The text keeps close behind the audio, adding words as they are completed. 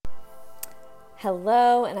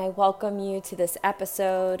Hello, and I welcome you to this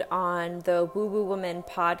episode on the Woo Woo Woman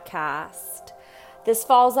podcast. This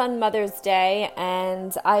falls on Mother's Day,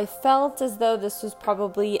 and I felt as though this was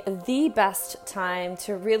probably the best time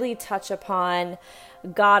to really touch upon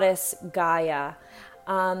Goddess Gaia.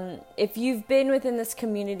 If you've been within this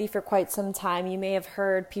community for quite some time, you may have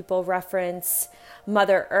heard people reference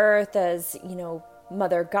Mother Earth as,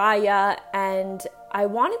 Mother Gaia, and I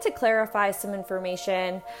wanted to clarify some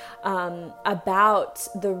information about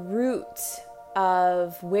the root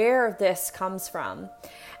of where this comes from.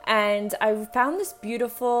 And I found this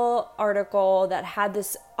beautiful article that had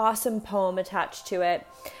this awesome poem attached to it.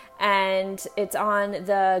 And it's on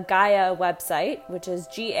the Gaia website, which is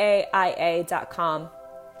GAIA.com.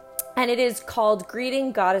 And it is called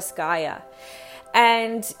Greeting Goddess Gaia.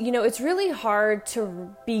 And, it's really hard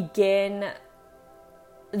to begin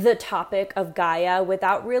the topic of Gaia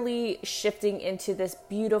without really shifting into this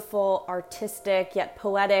beautiful, artistic, yet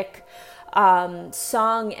poetic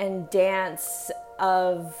song and dance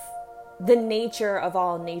of the nature of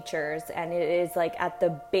all natures. And it is like at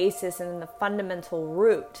the basis and the fundamental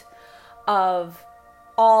root of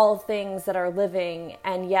all things that are living,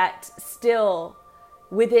 and yet still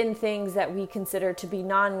within things that we consider to be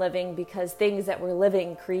non-living, because things that were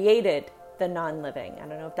living created the non-living. I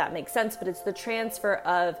don't know if that makes sense, but it's the transfer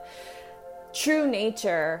of true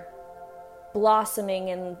nature blossoming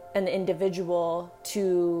in an individual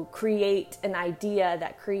to create an idea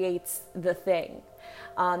that creates the thing,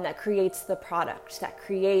 that creates the product, that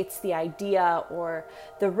creates the idea or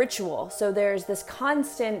the ritual. So there's this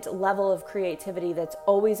constant level of creativity that's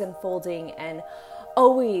always unfolding and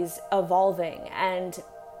always evolving. And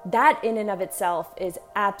that in and of itself is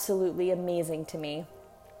absolutely amazing to me.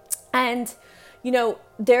 And,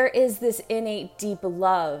 there is this innate deep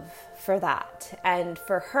love for that and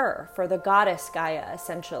for her, for the goddess Gaia,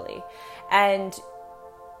 essentially. And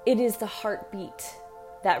it is the heartbeat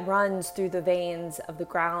that runs through the veins of the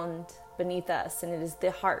ground beneath us. And it is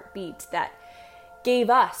the heartbeat that gave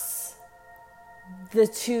us the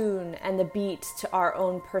tune and the beat to our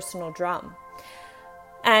own personal drum.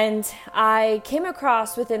 And I came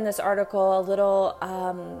across within this article a little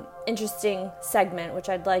interesting segment, which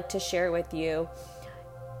I'd like to share with you.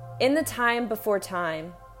 In the time before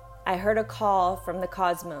time, I heard a call from the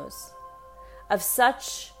cosmos of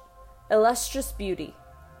such illustrious beauty.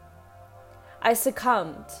 I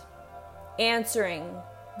succumbed, answering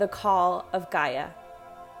the call of Gaia,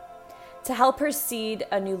 to help her seed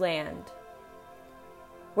a new land,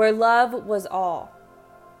 where love was all.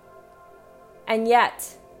 And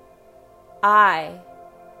yet,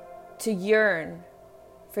 to yearn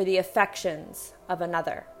for the affections of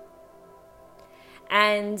another.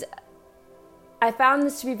 And I found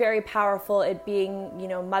this to be very powerful, it being,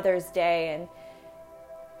 Mother's Day. And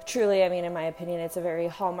truly, in my opinion, it's a very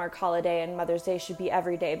hallmark holiday, and Mother's Day should be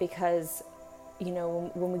every day because,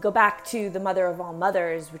 when we go back to the mother of all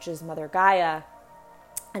mothers, which is Mother Gaia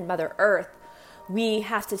and Mother Earth, we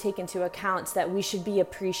have to take into account that we should be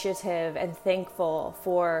appreciative and thankful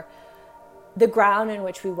for the ground in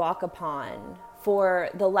which we walk upon, for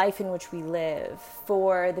the life in which we live,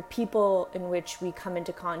 for the people in which we come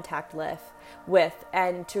into contact with,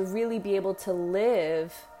 and to really be able to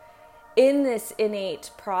live in this innate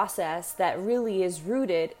process that really is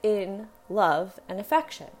rooted in love and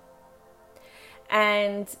affection.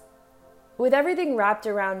 And with everything wrapped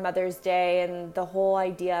around Mother's Day and the whole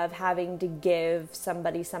idea of having to give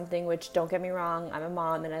somebody something, which, don't get me wrong, I'm a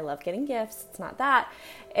mom and I love getting gifts. It's not that.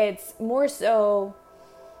 It's more so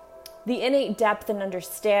the innate depth and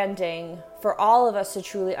understanding for all of us to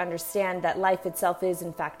truly understand that life itself is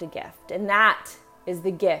in fact a gift. And that is the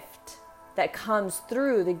gift that comes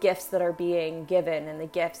through the gifts that are being given and the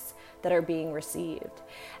gifts that are being received.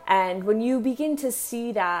 And when you begin to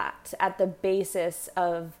see that at the basis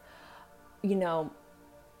of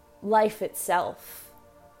life itself,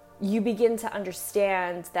 you begin to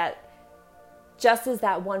understand that just as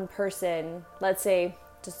that one person, let's say,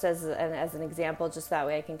 just as an example, just that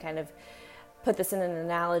way I can kind of put this in an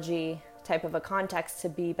analogy type of a context to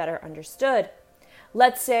be better understood.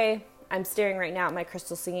 Let's say I'm staring right now at my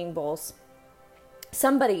crystal singing bowls.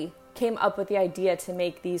 Somebody came up with the idea to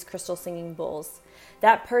make these crystal singing bowls.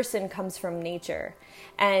 That person comes from nature,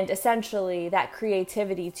 and essentially that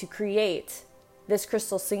creativity to create this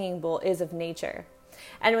crystal singing bowl is of nature.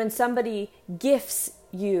 And when somebody gifts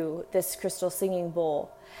you this crystal singing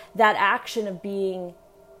bowl, that action of being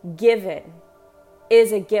given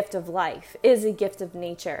is a gift of life, is a gift of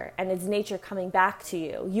nature, and it's nature coming back to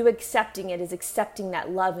you. You accepting it is accepting that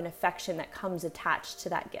love and affection that comes attached to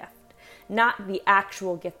that gift, not the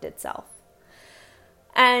actual gift itself.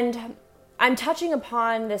 And I'm touching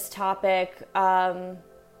upon this topic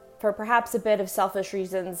for perhaps a bit of selfish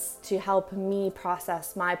reasons to help me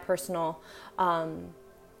process my personal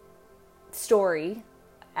story,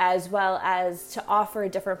 as well as to offer a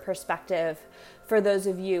different perspective for those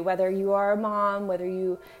of you, whether you are a mom, whether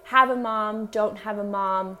you have a mom, don't have a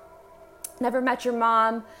mom, never met your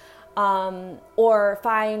mom, or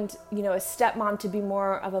find, a stepmom to be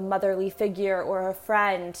more of a motherly figure, or a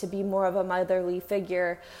friend to be more of a motherly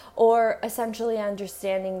figure, or essentially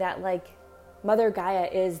understanding that like Mother Gaia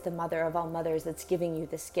is the mother of all mothers that's giving you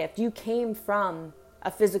this gift. You came from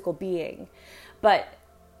a physical being, but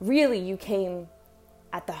really you came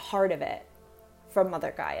at the heart of it from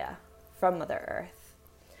Mother Gaia, from Mother Earth.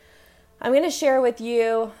 I'm going to share with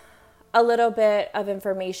you a little bit of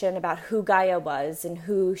information about who Gaia was and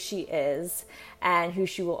who she is and who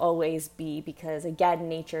she will always be, because again,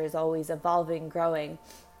 nature is always evolving, growing,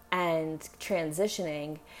 and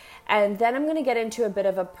transitioning. And then I'm going to get into a bit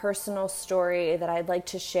of a personal story that I'd like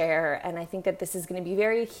to share. And I think that this is going to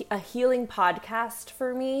be a healing podcast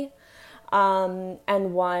for me,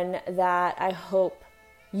 and one that I hope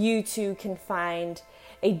you too can find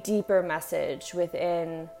a deeper message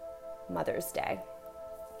within Mother's Day.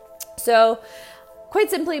 So quite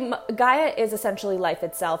simply, Gaia is essentially life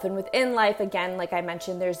itself. And within life, again, like I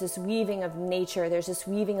mentioned, there's this weaving of nature. There's this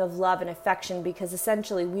weaving of love and affection, because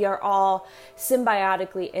essentially we are all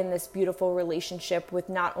symbiotically in this beautiful relationship with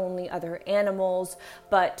not only other animals,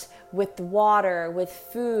 but with water, with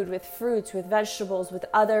food, with fruits, with vegetables, with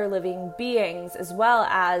other living beings, as well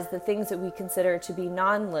as the things that we consider to be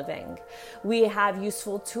non-living. We have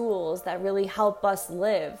useful tools that really help us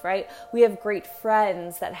live, right? We have great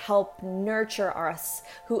friends that help nurture us,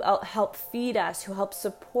 who help feed us, who help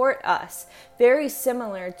support us, very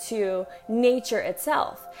similar to nature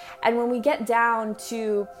itself. And when we get down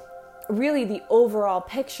to really the overall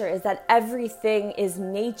picture, is that everything is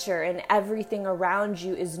nature and everything around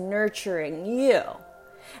you is nurturing you.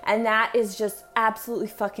 And that is just absolutely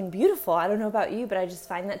fucking beautiful. I don't know about you, but I just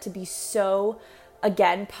find that to be so,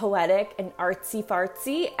 again, poetic and artsy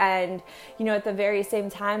fartsy. And, at the very same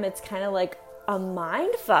time, it's kind of like a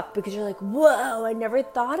mind fuck, because you're like, whoa, I never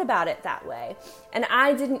thought about it that way. And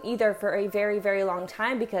I didn't either for a very, very long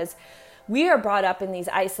time, because we are brought up in these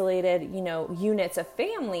isolated, units of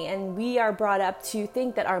family, and we are brought up to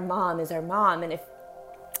think that our mom is our mom. And if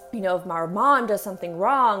our mom does something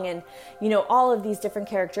wrong, and, all of these different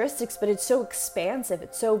characteristics, but it's so expansive.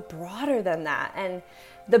 It's so broader than that. And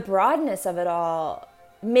the broadness of it all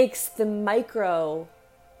makes the micro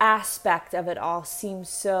aspect of it all seem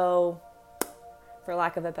so, for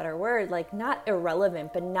lack of a better word, like not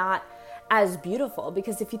irrelevant, but not as beautiful.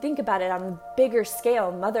 Because if you think about it on a bigger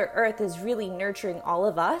scale, Mother Earth is really nurturing all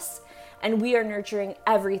of us, and we are nurturing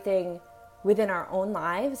everything within our own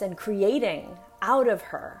lives and creating out of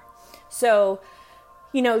her. So,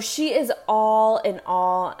 she is all in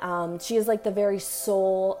all. She is like the very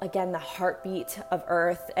soul, again, the heartbeat of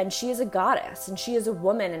Earth, and she is a goddess, and she is a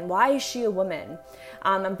woman. And why is she a woman?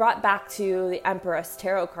 I'm brought back to the Empress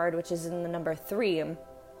Tarot card, which is in the number 3.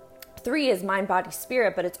 3 is mind, body,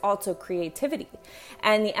 spirit, but it's also creativity.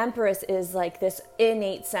 And the Empress is like this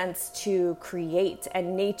innate sense to create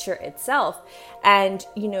and nature itself. And,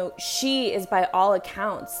 she is by all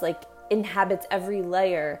accounts, like inhabits every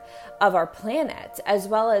layer of our planet, as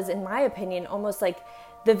well as, in my opinion, almost like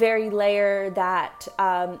the very layer that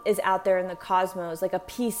is out there in the cosmos, like a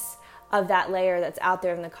piece of that layer that's out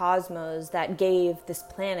there in the cosmos that gave this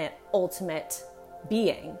planet ultimate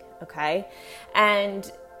being, okay?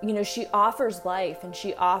 And she offers life, and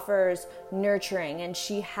she offers nurturing, and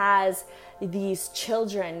she has these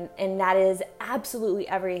children, and that is absolutely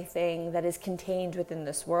everything that is contained within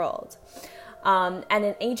this world. And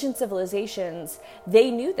in ancient civilizations,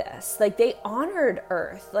 they knew this. Like, they honored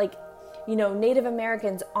Earth. Like, Native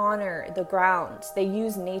Americans honor the ground. They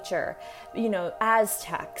use nature.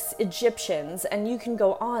 Aztecs, Egyptians, and you can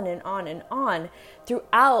go on and on and on.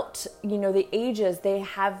 Throughout, the ages, they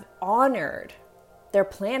have honored their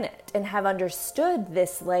planet and have understood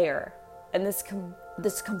this layer and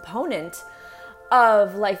this component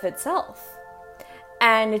of life itself.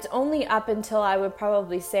 And it's only up until, I would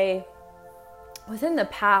probably say, within the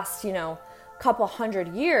past, couple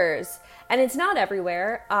hundred years, and it's not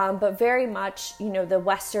everywhere, but very much, the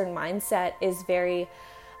Western mindset is very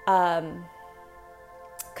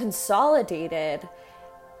consolidated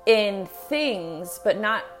in things, but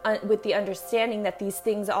not with the understanding that these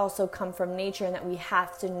things also come from nature, and that we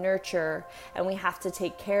have to nurture, and we have to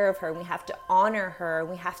take care of her, and we have to honor her, and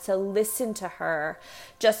we have to listen to her,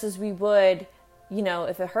 just as we would,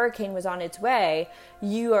 if a hurricane was on its way,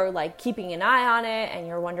 you are like keeping an eye on it and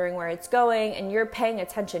you're wondering where it's going and you're paying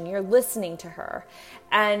attention, you're listening to her.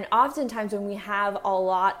 And oftentimes when we have a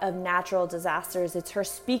lot of natural disasters, it's her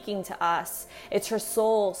speaking to us, it's her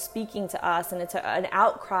soul speaking to us, and it's an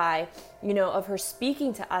outcry, of her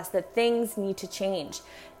speaking to us that things need to change.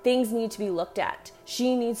 Things need to be looked at.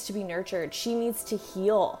 She needs to be nurtured. She needs to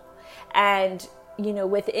heal. And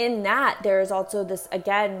within that, there is also this,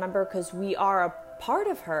 again, remember, because we are a part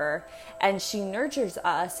of her and she nurtures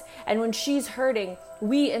us. And when she's hurting,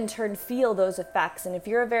 we in turn feel those effects. And if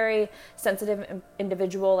you're a very sensitive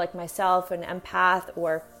individual like myself, an empath,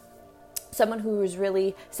 or someone who is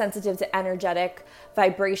really sensitive to energetic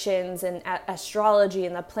vibrations and astrology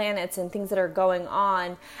and the planets and things that are going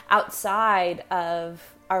on outside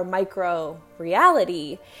of our micro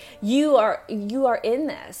reality, you are in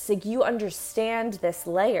this. Like, you understand this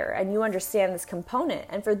layer and you understand this component.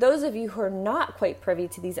 And for those of you who are not quite privy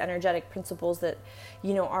to these energetic principles that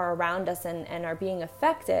are around us and are being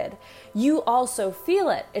affected, you also feel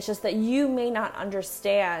it. It's just that you may not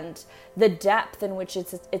understand the depth in which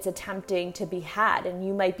it's attempting to be had. And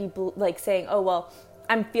you might be like saying, oh, well,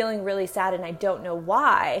 I'm feeling really sad and I don't know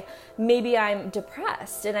why. Maybe I'm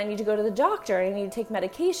depressed and I need to go to the doctor and I need to take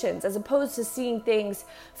medications, as opposed to seeing things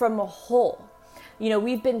from a whole.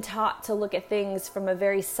 We've been taught to look at things from a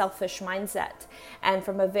very selfish mindset and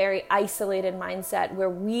from a very isolated mindset where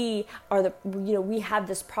we are we have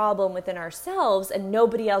this problem within ourselves and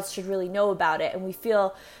nobody else should really know about it. And we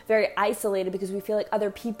feel very isolated because we feel like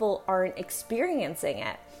other people aren't experiencing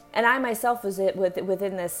it. And I myself was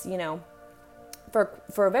within this,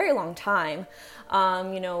 for a very long time.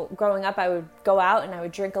 Growing up, I would go out and I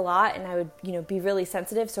would drink a lot and I would, be really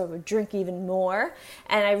sensitive. So I would drink even more.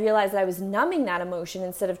 And I realized that I was numbing that emotion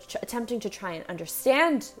instead of attempting to try and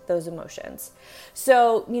understand those emotions.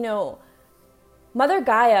 So, Mother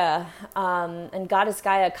Gaia and Goddess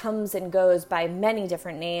Gaia comes and goes by many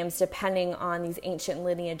different names depending on these ancient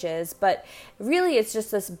lineages, but really it's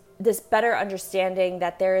just this better understanding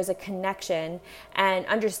that there is a connection and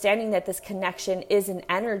understanding that this connection is an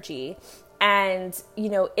energy, and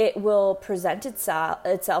it will present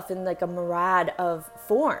itself in like a myriad of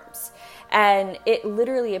forms, and it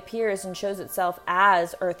literally appears and shows itself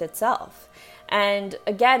as Earth itself. And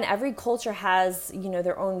again, every culture has,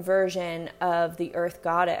 their own version of the earth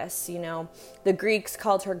goddess. The Greeks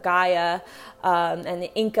called her Gaia, and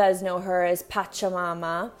the Incas know her as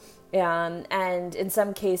Pachamama. And in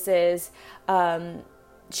some cases,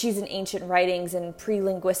 she's in ancient writings and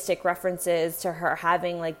pre-linguistic references to her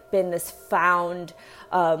having been this found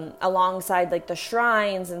alongside the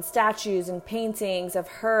shrines and statues and paintings of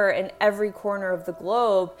her in every corner of the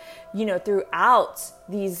globe, throughout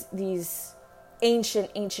these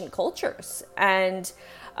ancient cultures. And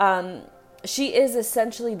she is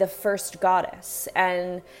essentially the first goddess,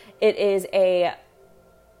 and it is a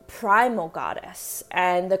primal goddess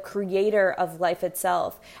and the creator of life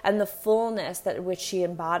itself, and the fullness that which she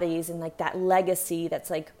embodies, and that legacy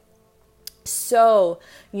that's so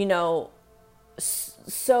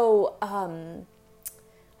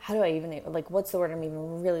how do I even, what's the word I'm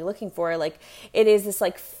even really looking for? It is this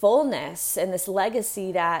fullness and this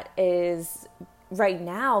legacy that is right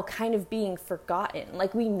now kind of being forgotten.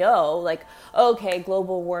 We know, okay,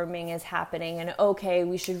 global warming is happening, and okay,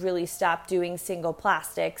 we should really stop doing single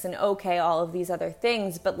plastics, and okay, all of these other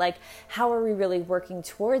things, but how are we really working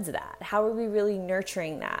towards that? How are we really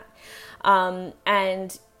nurturing that?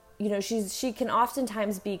 And she can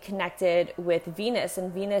oftentimes be connected with Venus,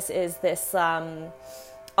 and Venus is this,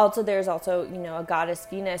 there's also, a goddess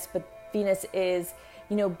Venus, but Venus is,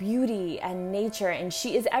 beauty and nature, and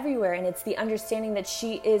she is everywhere. And it's the understanding that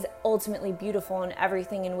she is ultimately beautiful, and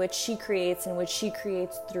everything in which she creates and which she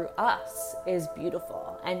creates through us is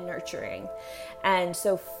beautiful and nurturing and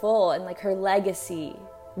so full, and her legacy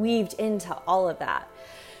weaved into all of that.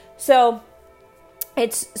 So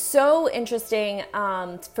it's so interesting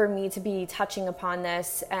for me to be touching upon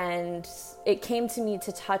this, and it came to me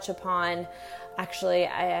to touch upon. Actually,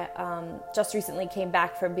 I just recently came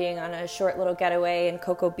back from being on a short little getaway in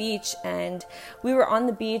Cocoa Beach, and we were on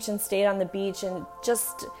the beach and stayed on the beach and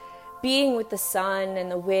just being with the sun and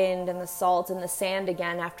the wind and the salt and the sand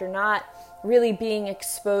again after not really being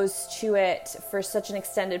exposed to it for such an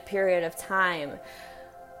extended period of time.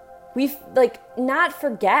 We not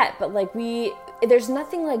forget, but there's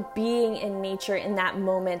nothing like being in nature in that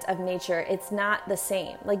moment of nature. It's not the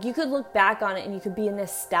same. You could look back on it and you could be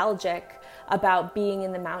nostalgic about being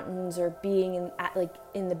in the mountains, or being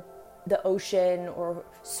in the ocean, or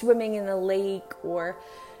swimming in the lake, or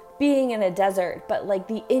being in a desert, but like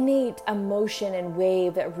the innate emotion and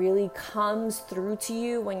wave that really comes through to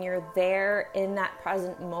you when you're there in that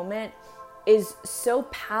present moment is so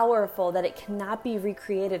powerful that it cannot be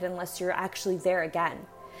recreated unless you're actually there again.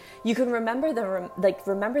 You can remember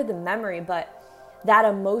the memory, but that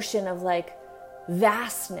emotion of like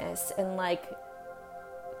vastness and like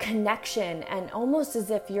connection, and almost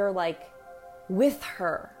as if you're like with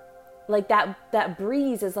her, like that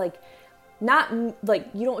breeze is like, not like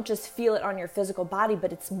you don't just feel it on your physical body,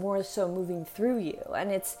 but it's more so moving through you.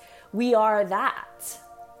 And we are that,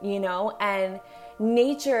 and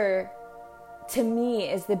nature to me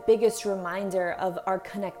is the biggest reminder of our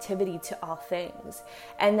connectivity to all things,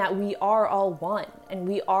 and that we are all one, and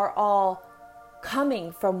we are all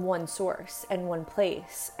coming from one source and one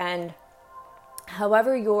place. And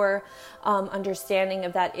however your understanding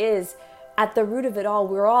of that is, at the root of it all,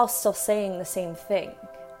 we're all still saying the same thing.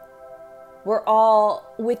 We're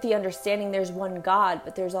all with the understanding there's one God,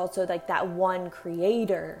 but there's also like that one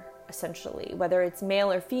creator, essentially, whether it's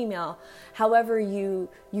male or female, however you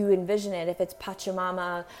envision it. If it's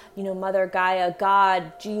Pachamama, Mother Gaia,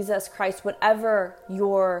 God, Jesus Christ, whatever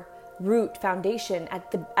your root foundation, at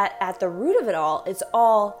the root of it all, it's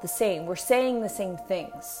all the same. We're saying the same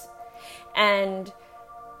things. And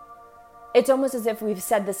it's almost as if we've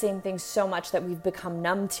said the same things so much that we've become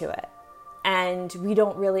numb to it. And we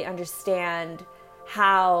don't really understand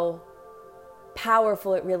how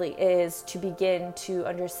powerful it really is to begin to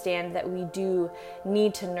understand that we do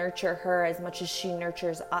need to nurture her as much as she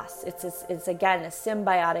nurtures us. It's again a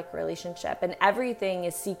symbiotic relationship, and everything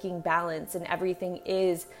is seeking balance, and everything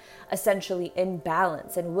is essentially in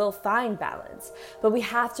balance and will find balance. But we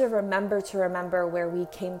have to remember where we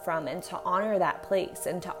came from, and to honor that place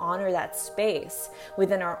and to honor that space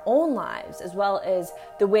within our own lives, as well as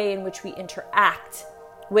the way in which we interact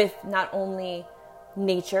with not only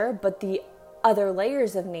nature, but the other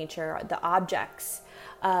layers of nature, the objects,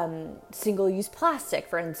 single-use plastic,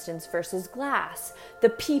 for instance, versus glass, the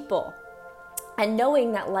people, and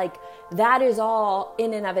knowing that like that is all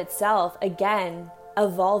in and of itself, again,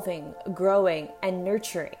 evolving, growing, and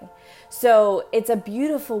nurturing. So it's a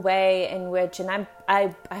beautiful way in which, and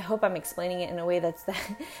I hope I'm explaining it in a way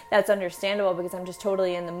that's understandable, because I'm just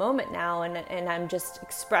totally in the moment now, and I'm just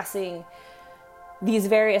expressing these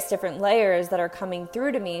various different layers that are coming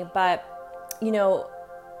through to me. But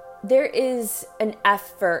there is an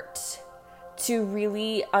effort to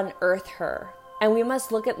really unearth her. And we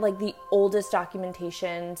must look at like the oldest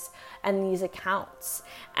documentations and these accounts.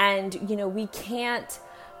 And, we can't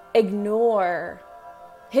ignore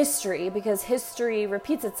history, because history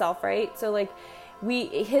repeats itself, right? So like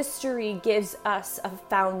history gives us a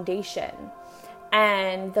foundation.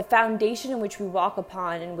 And the foundation in which we walk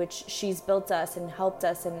upon, in which she's built us and helped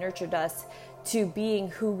us and nurtured us to being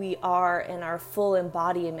who we are in our full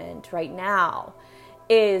embodiment right now,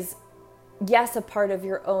 is, yes, a part of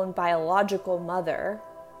your own biological mother,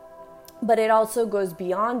 but it also goes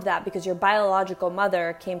beyond that, because your biological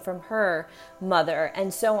mother came from her mother,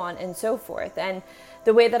 and so on and so forth. And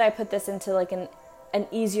the way that I put this into like an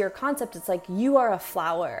easier concept, it's like you are a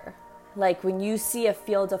flower. Like when you see a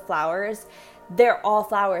field of flowers, they're all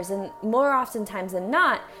flowers, and more oftentimes than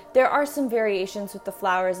not, there are some variations with the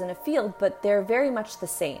flowers in a field, but they're very much the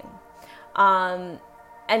same. And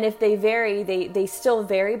if they vary, they still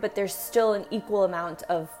vary, but there's still an equal amount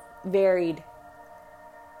of varied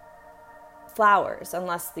flowers,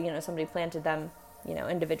 unless somebody planted them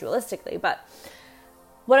individualistically. But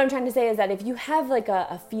what I'm trying to say is that if you have like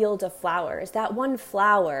a field of flowers, that one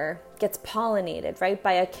flower gets pollinated, right,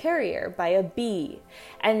 by a carrier, by a bee.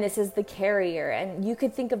 And this is the carrier. And you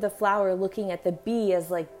could think of the flower looking at the bee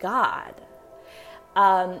as like God,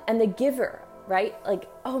 and the giver, right? Like,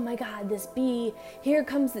 oh my God, this bee, here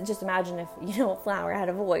comes just imagine if, a flower had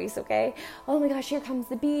a voice, okay? Oh my gosh, here comes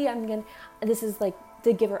the bee. This is like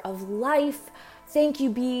the giver of life. Thank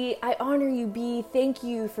you, bee. I honor you, bee. Thank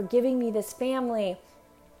you for giving me this family.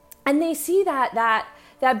 And they see that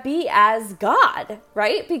bee as God,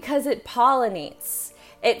 right? Because it pollinates.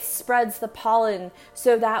 It spreads the pollen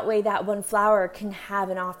so that way that one flower can have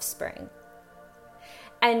an offspring.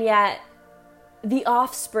 And yet the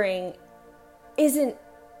offspring isn't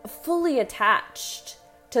fully attached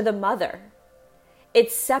to the mother.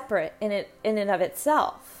 It's separate in and of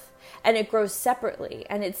itself. And it grows separately,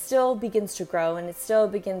 and it still begins to grow, and it still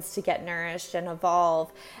begins to get nourished and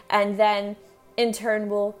evolve. And then in turn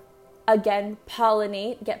will again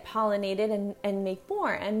get pollinated and make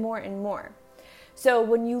more and more and more. So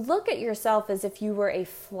when you look at yourself as if you were a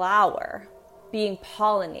flower being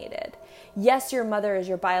pollinated, yes, your mother is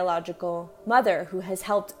your biological mother who has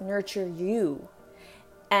helped nurture you.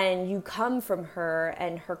 and you come from her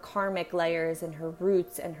and her karmic layers and her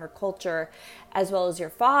roots and her culture, as well as your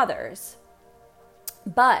father's.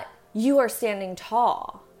 But you are standing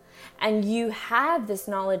tall and you have this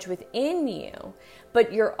knowledge within you,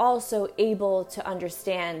 but you're also able to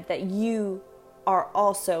understand that you are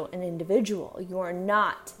also an individual. You are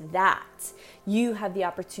not that. You have the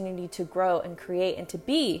opportunity to grow and create and to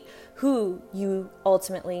be who you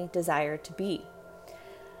ultimately desire to be.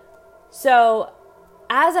 So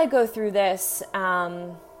as I go through this,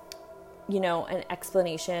 an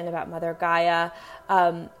explanation about Mother Gaia,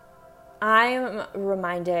 I'm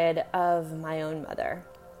reminded of my own mother.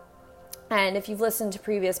 And if you've listened to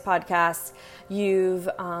previous podcasts, you've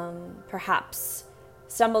perhaps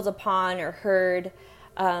stumbled upon or heard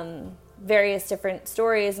various different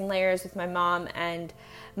stories and layers with my mom. And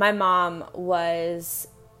my mom was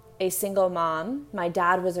a single mom. My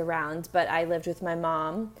dad was around, but I lived with my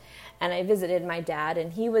mom. And I visited my dad,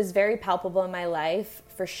 and he was very palpable in my life,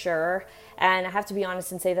 for sure. And I have to be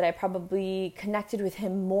honest and say that I probably connected with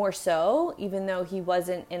him more so, even though he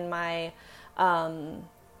wasn't in my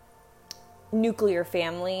nuclear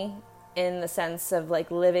family, in the sense of like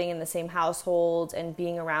living in the same household and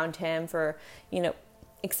being around him for,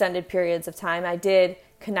 extended periods of time. I did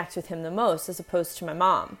connect with him the most, as opposed to my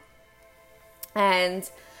mom. And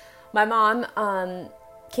my mom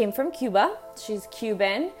came from Cuba. She's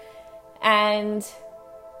Cuban. And,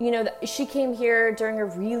 she came here during a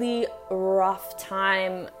really rough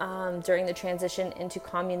time during the transition into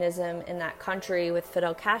communism in that country with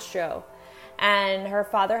Fidel Castro. And her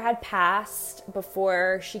father had passed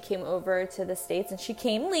before she came over to the States. And she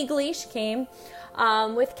came legally. She came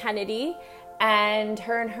with Kennedy. And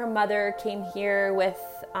her mother came here with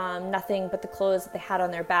nothing but the clothes that they had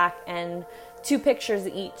on their back and 2 pictures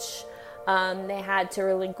each. They had to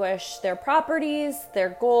relinquish their properties,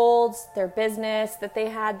 their golds, their business that they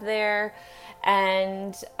had there,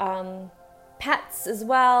 and pets as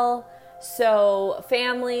well, so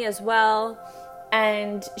family as well.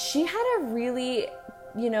 And she had a really,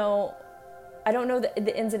 I don't know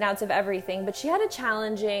the ins and outs of everything, but she had a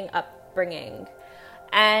challenging upbringing.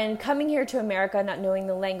 And coming here to America, not knowing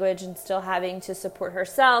the language and still having to support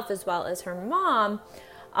herself as well as her mom.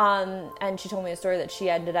 And she told me a story that she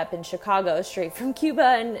ended up in Chicago, straight from Cuba.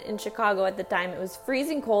 And in Chicago at the time, it was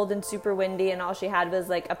freezing cold and super windy, and all she had was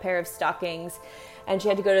like a pair of stockings. And she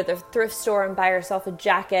had to go to the thrift store and buy herself a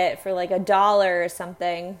jacket for like $1 or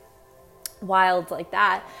something wild like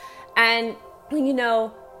that. And,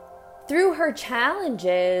 through her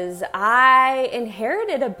challenges, I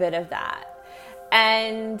inherited a bit of that.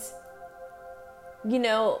 And,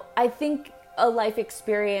 I think a life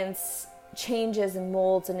experience changes and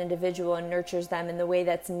molds an individual and nurtures them in the way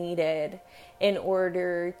that's needed in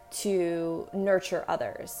order to nurture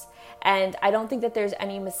others. And I don't think that there's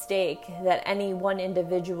any mistake that any one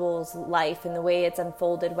individual's life and the way it's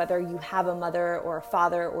unfolded, whether you have a mother or a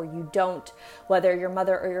father or you don't, whether your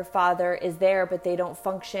mother or your father is there but they don't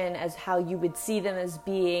function as how you would see them as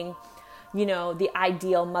being, the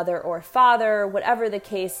ideal mother or father, whatever the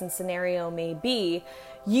case and scenario may be,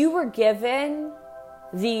 you were given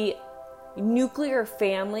the nuclear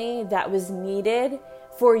family that was needed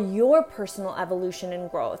for your personal evolution and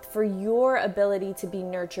growth, for your ability to be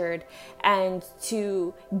nurtured and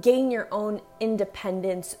to gain your own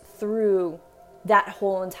independence through that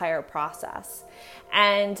whole entire process.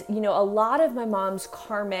 And, a lot of my mom's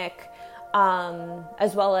karmic,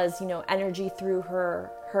 as well as, energy through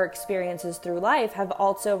her experiences through life have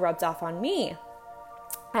also rubbed off on me.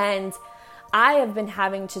 And I have been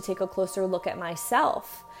having to take a closer look at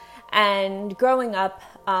myself. And growing up,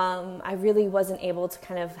 I really wasn't able to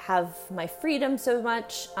kind of have my freedom so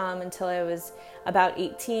much until I was about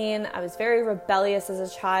 18. I was very rebellious as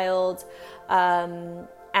a child.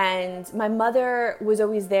 And my mother was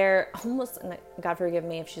always there, almost, and God forgive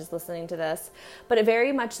me if she's listening to this, but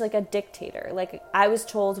very much like a dictator. Like I was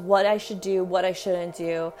told what I should do, what I shouldn't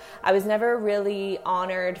do. I was never really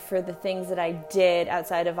honored for the things that I did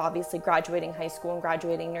outside of obviously graduating high school and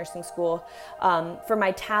graduating nursing school. For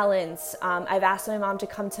my talents, I've asked my mom to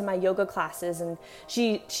come to my yoga classes, and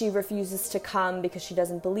she refuses to come because she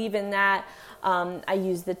doesn't believe in that. I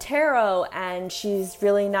use the tarot, and she's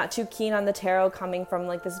really not too keen on the tarot, coming from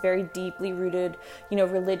like this very deeply rooted,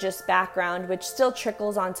 religious background, which still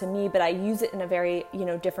trickles onto me, but I use it in a very,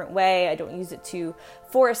 different way. I don't use it to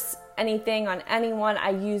force anything on anyone.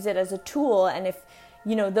 I use it as a tool. And if,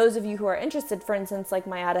 those of you who are interested, for instance, like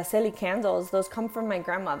my Araceli candles, those come from my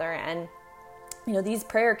grandmother. And, these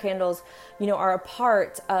prayer candles, are a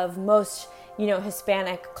part of most,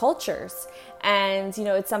 Hispanic cultures. And,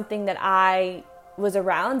 it's something that I was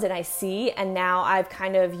around and I see, and now I've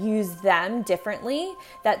kind of used them differently.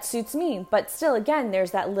 That suits me. But still, again,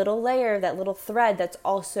 there's that little layer, that little thread that's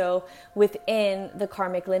also within the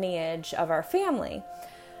karmic lineage of our family.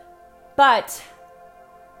 But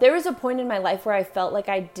there was a point in my life where I felt like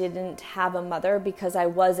I didn't have a mother because I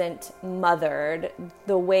wasn't mothered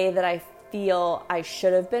the way that I feel I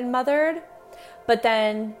should have been mothered. But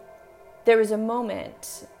then there was a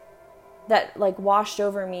moment that like washed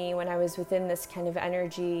over me when I was within this kind of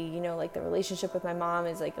energy, you know, like the relationship with my mom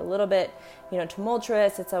is like a little bit, you know,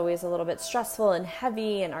 tumultuous. It's always a little bit stressful and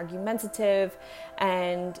heavy and argumentative.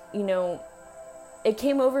 And, you know, it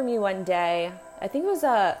came over me one day, I think it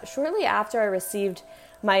was shortly after I received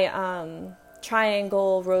my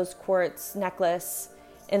triangle rose quartz necklace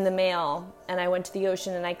in the mail, and I went to the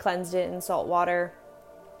ocean and I cleansed it in salt water.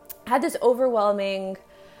 I had this overwhelming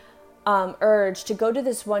urge to go to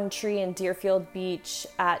this one tree in Deerfield Beach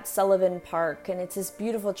at Sullivan Park, and it's this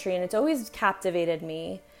beautiful tree, and it's always captivated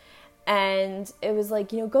me. And it was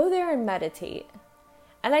like, you know, go there and meditate.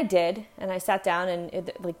 And I did, and I sat down,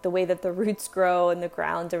 and like the way that the roots grow in the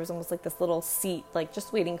ground, there was almost like this little seat, like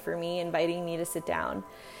just waiting for me, inviting me to sit down.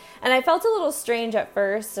 And I felt a little strange at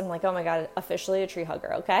first. I'm like, oh my God, officially a tree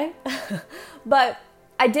hugger, okay? But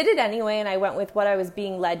I did it anyway, and I went with what I was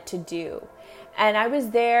being led to do. And I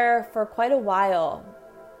was there for quite a while.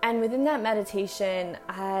 And within that meditation,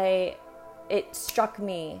 it struck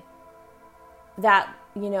me that,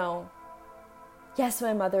 you know, yes,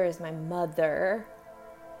 my mother is my mother,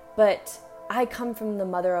 but I come from the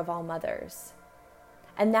mother of all mothers.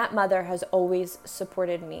 And that mother has always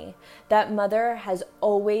supported me. That mother has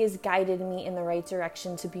always guided me in the right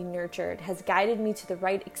direction to be nurtured, has guided me to the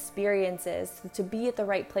right experiences, to be at the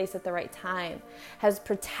right place at the right time, has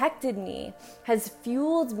protected me, has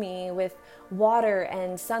fueled me with water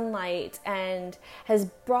and sunlight, and has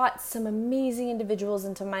brought some amazing individuals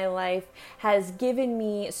into my life, has given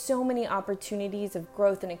me so many opportunities of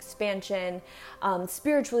growth and expansion,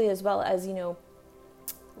 spiritually as well as, you know,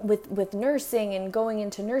 with nursing and going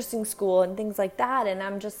into nursing school and things like that. And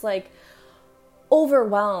I'm just like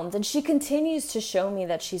overwhelmed. And she continues to show me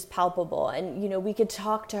that she's palpable. And, you know, we could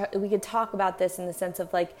talk about this in the sense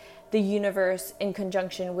of like the universe in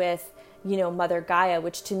conjunction with, you know, Mother Gaia,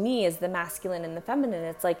 which to me is the masculine and the feminine.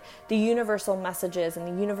 It's like the universal messages and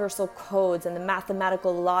the universal codes and the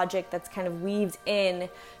mathematical logic that's kind of weaved in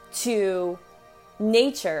to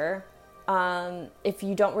nature. If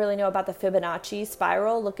you don't really know about the Fibonacci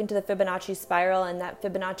spiral, look into the Fibonacci spiral, and that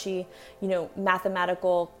Fibonacci, you know,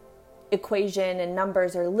 mathematical equation and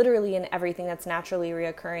numbers are literally in everything that's naturally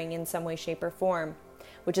reoccurring in some way, shape, or form,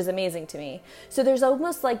 which is amazing to me. So there's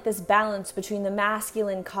almost like this balance between the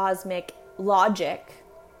masculine cosmic logic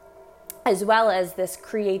as well as this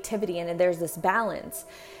creativity, and there's this balance.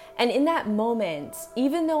 And in that moment,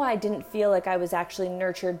 even though I didn't feel like I was actually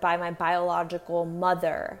nurtured by my biological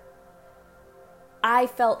mother, I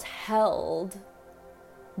felt held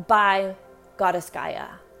by Goddess Gaia.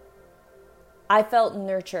 I felt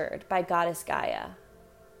nurtured by Goddess Gaia.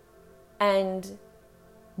 And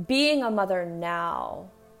being a mother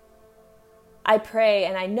now, I pray,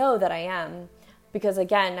 and I know that I am, because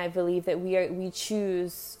again, I believe that we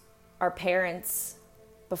choose our parents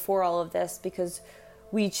before all of this, because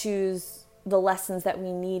we choose the lessons that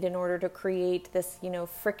we need in order to create this, you know,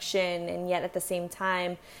 friction, and yet at the same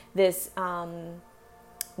time, this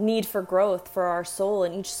need for growth for our soul.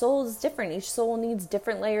 And each soul is different. Each soul needs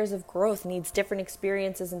different layers of growth, needs different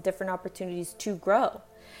experiences and different opportunities to grow.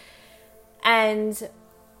 And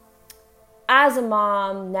as a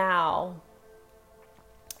mom now,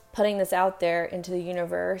 putting this out there into the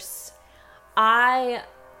universe, I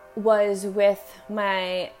was with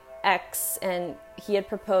my ex, and he had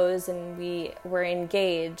proposed, and we were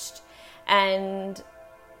engaged, and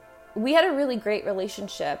we had a really great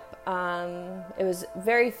relationship. It was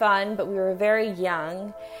very fun, but we were very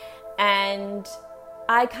young, and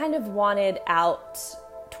I kind of wanted out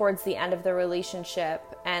towards the end of the relationship,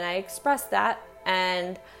 and I expressed that,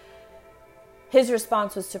 and his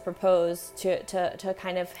response was to propose, to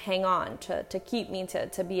kind of hang on, to keep me,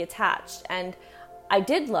 to be attached. And I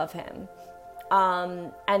did love him.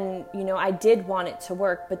 And, you know, I did want it to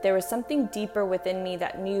work, but there was something deeper within me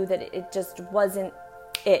that knew that it just wasn't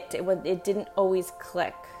it didn't always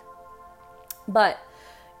click. But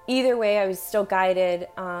either way, I was still guided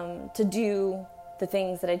to do the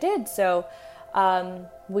things that I did. So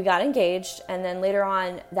we got engaged, and then later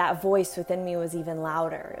on, that voice within me was even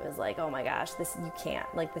louder. It was like, oh my gosh, you can't,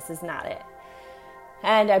 like, this is not it.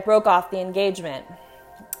 And I broke off the engagement.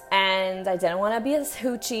 And I didn't want to be a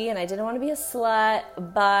hoochie, and I didn't want to be a slut,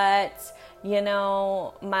 but, you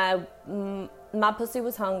know, my pussy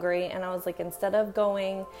was hungry, and I was like, instead of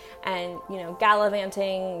going and,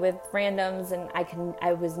 gallivanting with randoms, and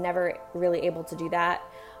I was never really able to do that.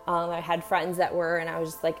 I had friends that were, and I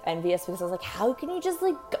was just like envious because I was like, how can you just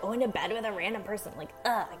like go into bed with a random person? Like,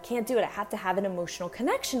 I can't do it. I have to have an emotional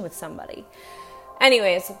connection with somebody.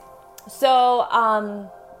 Anyways, so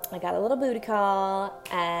I got a little booty call,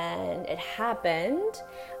 and it happened.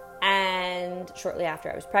 And shortly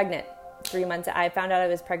after, I was pregnant. I found out I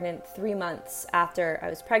was pregnant 3 months after I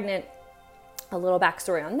was pregnant. A little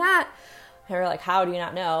backstory on that. They were like, how do you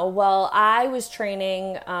not know? Well, I was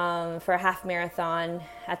training for a half marathon.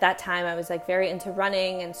 At that time, I was like very into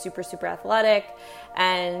running and super, super athletic.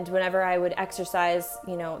 And whenever I would exercise,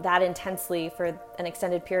 that intensely for an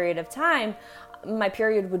extended period of time, my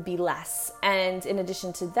period would be less. And in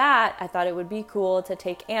addition to that, I thought it would be cool to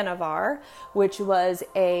take Anavar, which was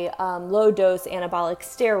a low-dose anabolic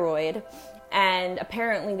steroid. And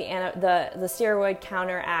apparently the steroid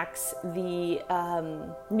counteracts the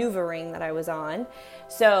NuvaRing that I was on.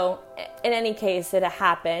 So in any case, it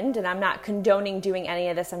happened. And I'm not condoning doing any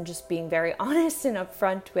of this. I'm just being very honest and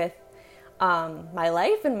upfront with my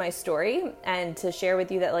life and my story, and to share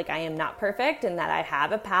with you that like I am not perfect, and that I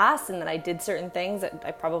have a past, and that I did certain things that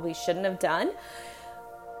I probably shouldn't have done.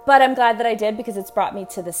 But I'm glad that I did, because it's brought me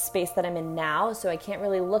to the space that I'm in now. So I can't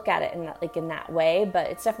really look at it in that way, but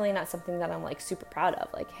it's definitely not something that I'm like super proud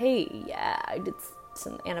of. Like, hey, yeah, I did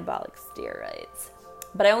some anabolic steroids.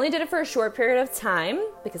 But I only did it for a short period of time,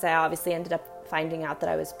 because I obviously ended up finding out that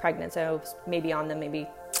I was pregnant. So I was maybe on them maybe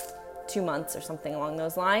 2 months or something along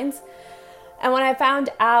those lines. And when I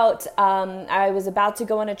found out, I was about to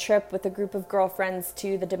go on a trip with a group of girlfriends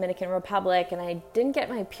to the Dominican Republic, and I didn't get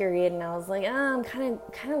my period, and I was like, I'm kind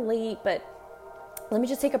of late, but let me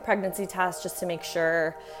just take a pregnancy test just to make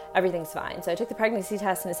sure everything's fine. So I took the pregnancy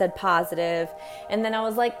test, and it said positive, and then I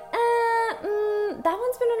was like, that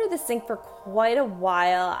one's been under the sink for quite a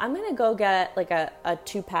while. I'm going to go get like a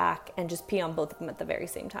 2-pack and just pee on both of them at the very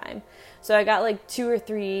same time. So I got like 2 or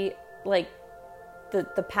 3, like,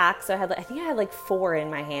 the pack. So I think I had like 4 in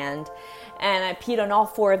my hand, and I peed on all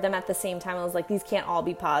 4 of them at the same time. I was like, these can't all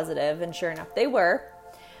be positive. And sure enough, they were.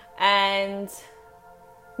 And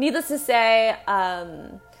needless to say,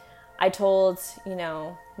 I told,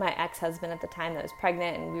 my ex-husband at the time that I was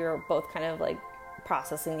pregnant, and we were both kind of like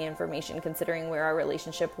processing the information, considering where our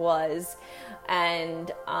relationship was,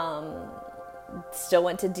 and still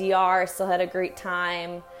went to DR, still had a great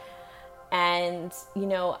time. And,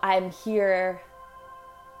 I'm here.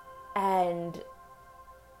 And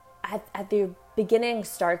at the beginning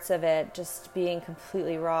starts of it, just being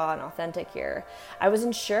completely raw and authentic here, I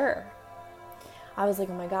wasn't sure. I was like,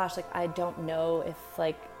 oh my gosh, like, I don't know if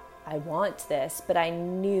like I want this, but I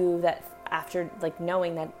knew that after like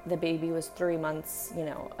knowing that the baby was 3 months,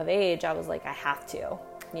 of age, I was like, I have to,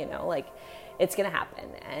 like it's going to happen.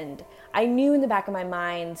 And I knew in the back of my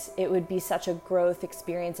mind, it would be such a growth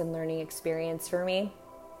experience and learning experience for me.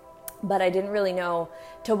 But I didn't really know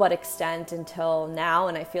to what extent until now,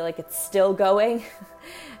 and I feel like it's still going,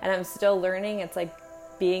 and I'm still learning. It's like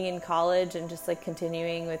being in college and just like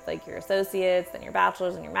continuing with like your associates, then your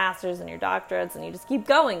bachelor's and your master's and your doctorates, and you just keep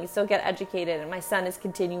going. You still get educated, and my son is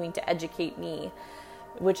continuing to educate me,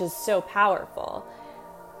 which is so powerful.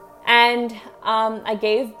 And I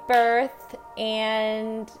gave birth,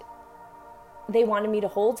 and they wanted me to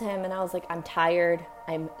hold him, and I was like, I'm tired.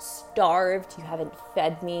 I'm starved. You haven't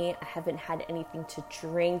fed me. I haven't had anything to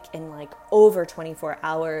drink in like over 24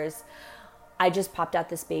 hours. I just popped out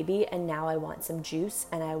this baby, and now I want some juice,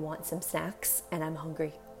 and I want some snacks, and I'm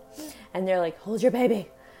hungry. And they're like, hold your baby.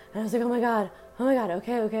 And I was like, oh my God,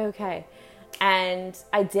 okay. And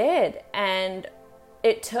I did. And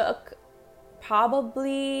it took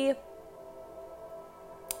probably, I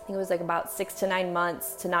think it was like about 6 to 9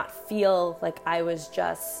 months to not feel like I was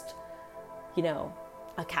just,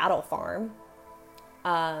 a cattle farm,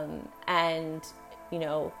 and,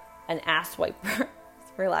 an ass wiper,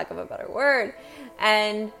 for lack of a better word.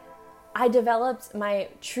 And I developed my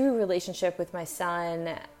true relationship with my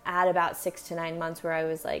son at about 6 to 9 months, where I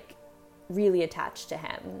was like really attached to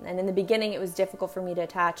him. And in the beginning, it was difficult for me to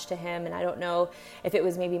attach to him. And I don't know if it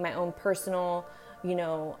was maybe my own personal,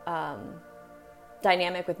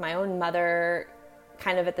 dynamic with my own mother,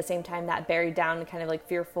 kind of at the same time that buried down, kind of like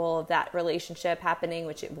fearful of that relationship happening,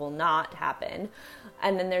 which it will not happen.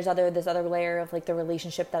 And then there's this other layer of like the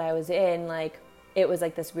relationship that I was in, like it was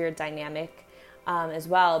like this weird dynamic as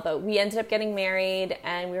well. But we ended up getting married,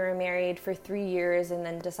 and we were married for 3 years, and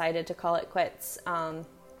then decided to call it quits.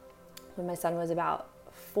 When my son was about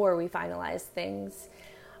 4, we finalized things.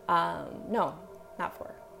 No, not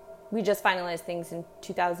 4. we just finalized things in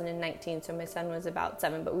 2019. So my son was about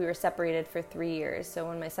 7, but we were separated for 3 years. So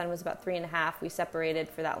when my son was about 3.5, we separated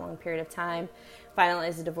for that long period of time,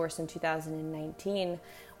 finalized a divorce in 2019,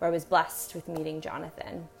 where I was blessed with meeting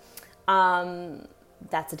Jonathan.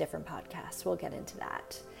 That's a different podcast. We'll get into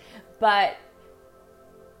that. But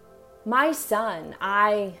my son,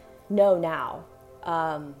 I know now,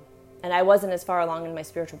 and I wasn't as far along in my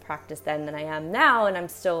spiritual practice then than I am now. And I'm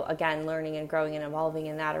still, again, learning and growing and evolving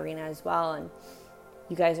in that arena as well. And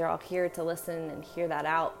you guys are all here to listen and hear that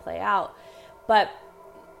play out. But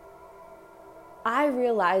I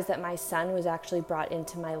realized that my son was actually brought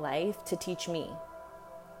into my life to teach me.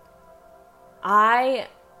 I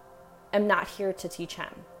am not here to teach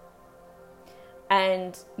him.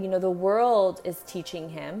 And, the world is teaching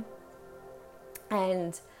him.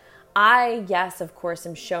 And I, yes, of course,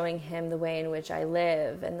 am showing him the way in which I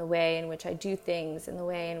live and the way in which I do things and the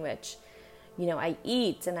way in which, I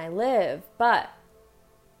eat and I live. But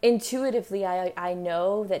intuitively, I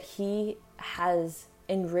know that he has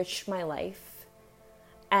enriched my life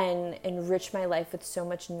and enriched my life with so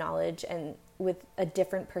much knowledge and with a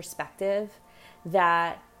different perspective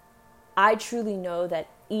that I truly know that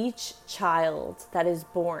each child that is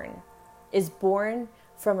born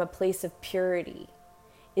from a place of purity,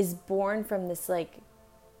 is born from this,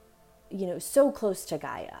 so close to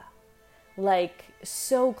Gaia,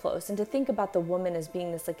 so close. And to think about the woman as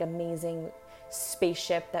being this amazing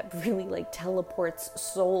spaceship that really teleports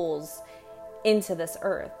souls into this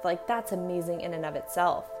earth, that's amazing in and of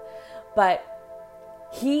itself. But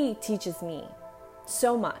he teaches me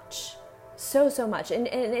so much, so much, and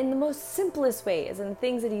in the most simplest ways, and the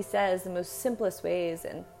things that he says, the most simplest ways.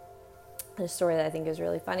 And the story that I think is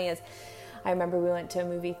really funny is, I remember we went to a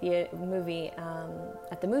movie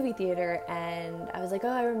at the movie theater, and I was like,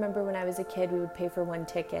 I remember when I was a kid, we would pay for one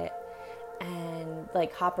ticket and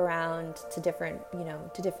hop around to different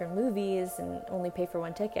movies and only pay for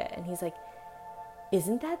one ticket. And he's like,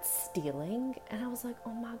 isn't that stealing? And I was like,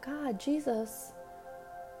 oh my God, Jesus.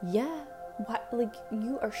 Yeah. What,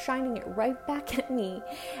 you are shining it right back at me.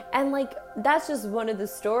 And that's just one of the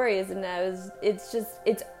stories. And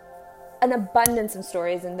it's an abundance of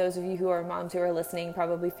stories, and those of you who are moms who are listening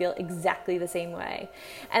probably feel exactly the same way.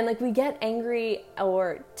 And we get angry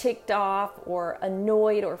or ticked off or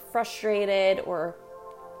annoyed or frustrated or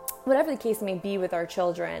whatever the case may be with our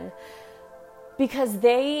children, because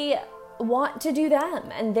they want to do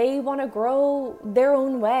them and they want to grow their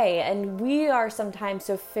own way. And we are sometimes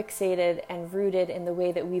so fixated and rooted in the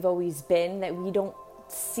way that we've always been that we don't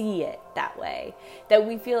see it that way, that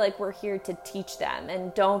we feel like we're here to teach them.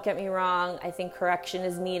 And don't get me wrong, I think correction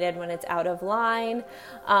is needed when it's out of line,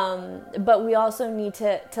 but we also need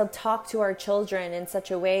to talk to our children in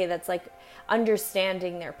such a way that's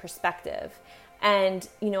understanding their perspective. And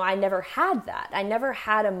I never had that. I never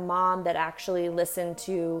had a mom that actually listened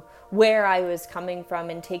to where I was coming from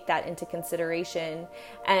and take that into consideration.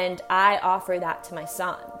 And I offer that to my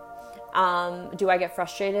son. Do I get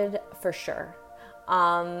frustrated? For sure.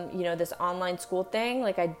 This online school thing,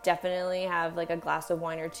 I definitely have a glass of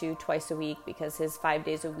wine or two twice a week, because his 5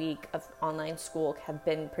 days a week of online school have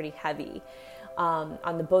been pretty heavy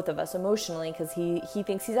on the both of us emotionally, because he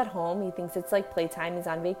thinks he's at home. He thinks it's playtime. He's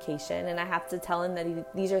on vacation. And I have to tell him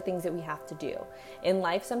that these are things that we have to do. In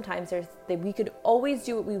life, sometimes we could always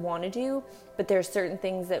do what we want to do, but there's certain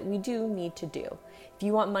things that we do need to do. If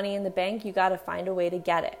you want money in the bank, you got to find a way to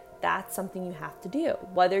get it. That's something you have to do.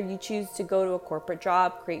 Whether you choose to go to a corporate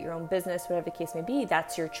job, create your own business, whatever the case may be,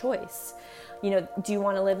 that's your choice. Do you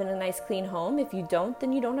want to live in a nice, clean home? If you don't,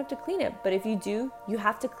 then you don't have to clean it. But if you do, you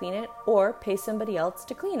have to clean it or pay somebody else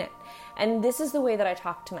to clean it. And this is the way that I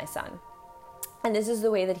talk to my son. And this is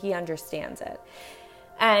the way that he understands it.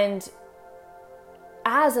 And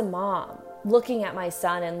as a mom, looking at my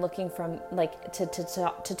son and looking from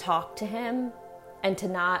to talk to him, and to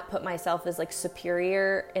not put myself as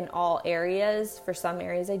superior in all areas. For some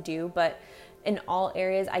areas I do, but in all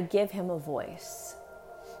areas I give him a voice.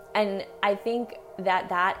 And I think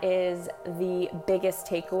that is the biggest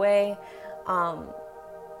takeaway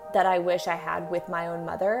that I wish I had with my own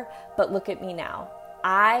mother. But look at me now.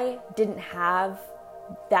 I didn't have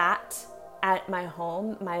that at my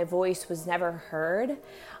home. My voice was never heard.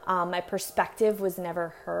 My perspective was never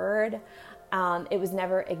heard. It was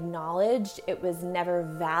never acknowledged. It was never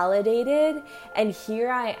validated. And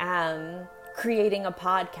here I am creating a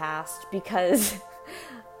podcast because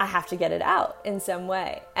I have to get it out in some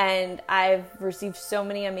way. And I've received so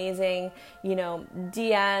many amazing,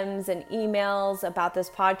 DMs and emails about this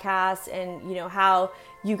podcast, and, how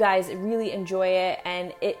you guys really enjoy it.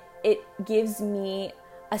 And it gives me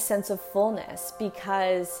a sense of fullness,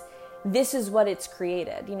 because this is what it's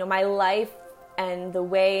created. My life and the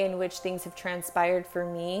way in which things have transpired for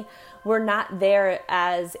me were not there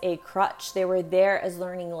as a crutch. They were there as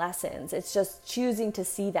learning lessons. It's just choosing to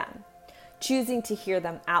see them, choosing to hear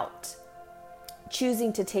them out,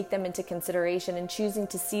 choosing to take them into consideration, and choosing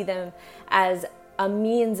to see them as a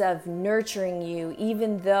means of nurturing you,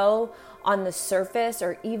 even though on the surface,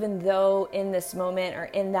 or even though in this moment or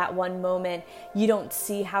in that one moment, you don't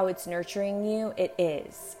see how it's nurturing you, it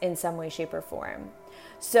is in some way, shape, or form.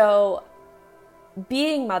 So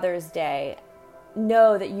being Mother's Day,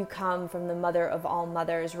 know that you come from the mother of all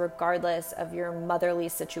mothers, regardless of your motherly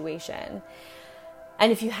situation.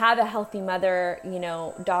 And if you have a healthy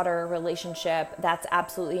mother-daughter relationship, that's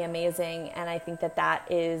absolutely amazing. And I think that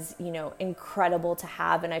is, incredible to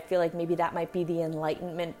have. And I feel like maybe that might be the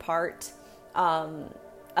enlightenment part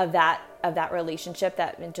of that relationship,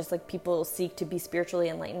 that just like people seek to be spiritually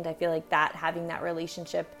enlightened. I feel like that having that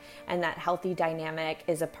relationship and that healthy dynamic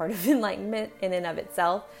is a part of enlightenment in and of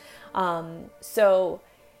itself. So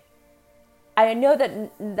I know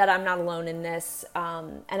that I'm not alone in this.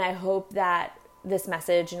 And I hope that this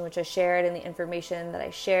message in which I shared and the information that I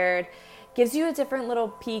shared gives you a different little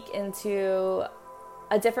peek into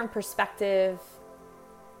a different perspective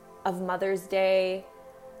of Mother's Day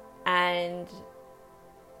and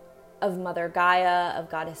of Mother Gaia, of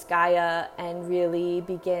Goddess Gaia, and really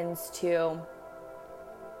begins to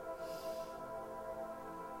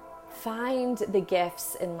find the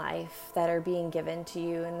gifts in life that are being given to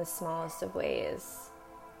you in the smallest of ways.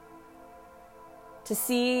 To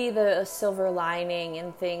see the silver lining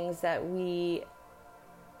in things that we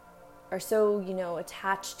are so,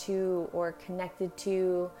 attached to or connected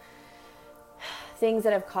to, things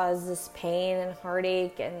that have caused us pain and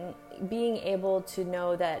heartache, and being able to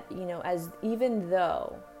know that, as even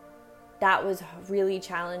though that was really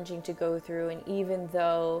challenging to go through, and even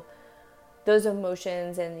though those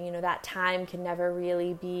emotions and, that time can never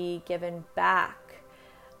really be given back,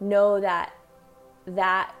 know that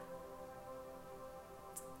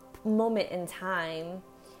moment in time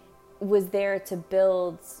was there to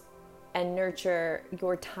build and nurture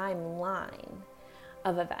your timeline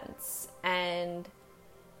of events, and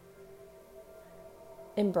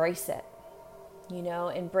embrace it,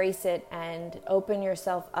 embrace it, and open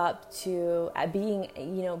yourself up to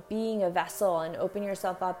being a vessel, and open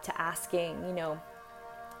yourself up to asking,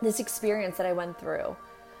 this experience that I went through,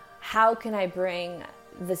 how can I bring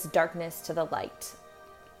this darkness to the light?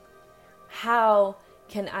 How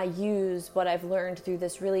can I use what I've learned through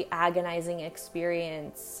this really agonizing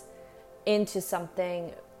experience into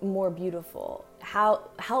something more beautiful?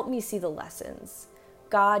 Help me see the lessons.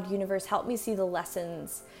 God, universe, help me see the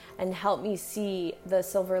lessons and help me see the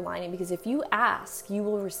silver lining, because if you ask, you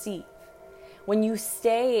will receive. When you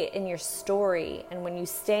stay in your story, and when you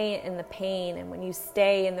stay in the pain, and when you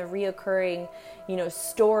stay in the reoccurring,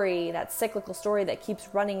 story, that cyclical story that keeps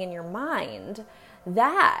running in your mind,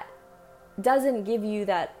 that doesn't give you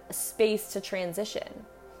that space to transition.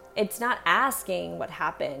 It's not asking what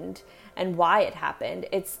happened and why it happened.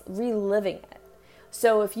 It's reliving it.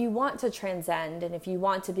 So if you want to transcend, and if you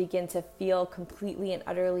want to begin to feel completely and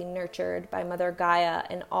utterly nurtured by Mother Gaia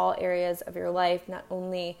in all areas of your life, not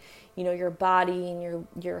only, your body and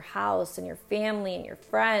your house and your family and your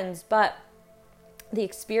friends, but the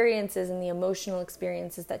experiences and the emotional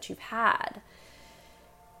experiences that you've had,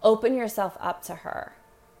 open yourself up to her.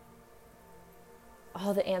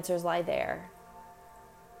 All the answers lie there,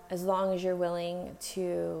 as long as you're willing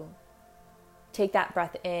to take that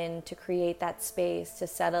breath in, to create that space, to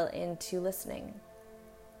settle into listening.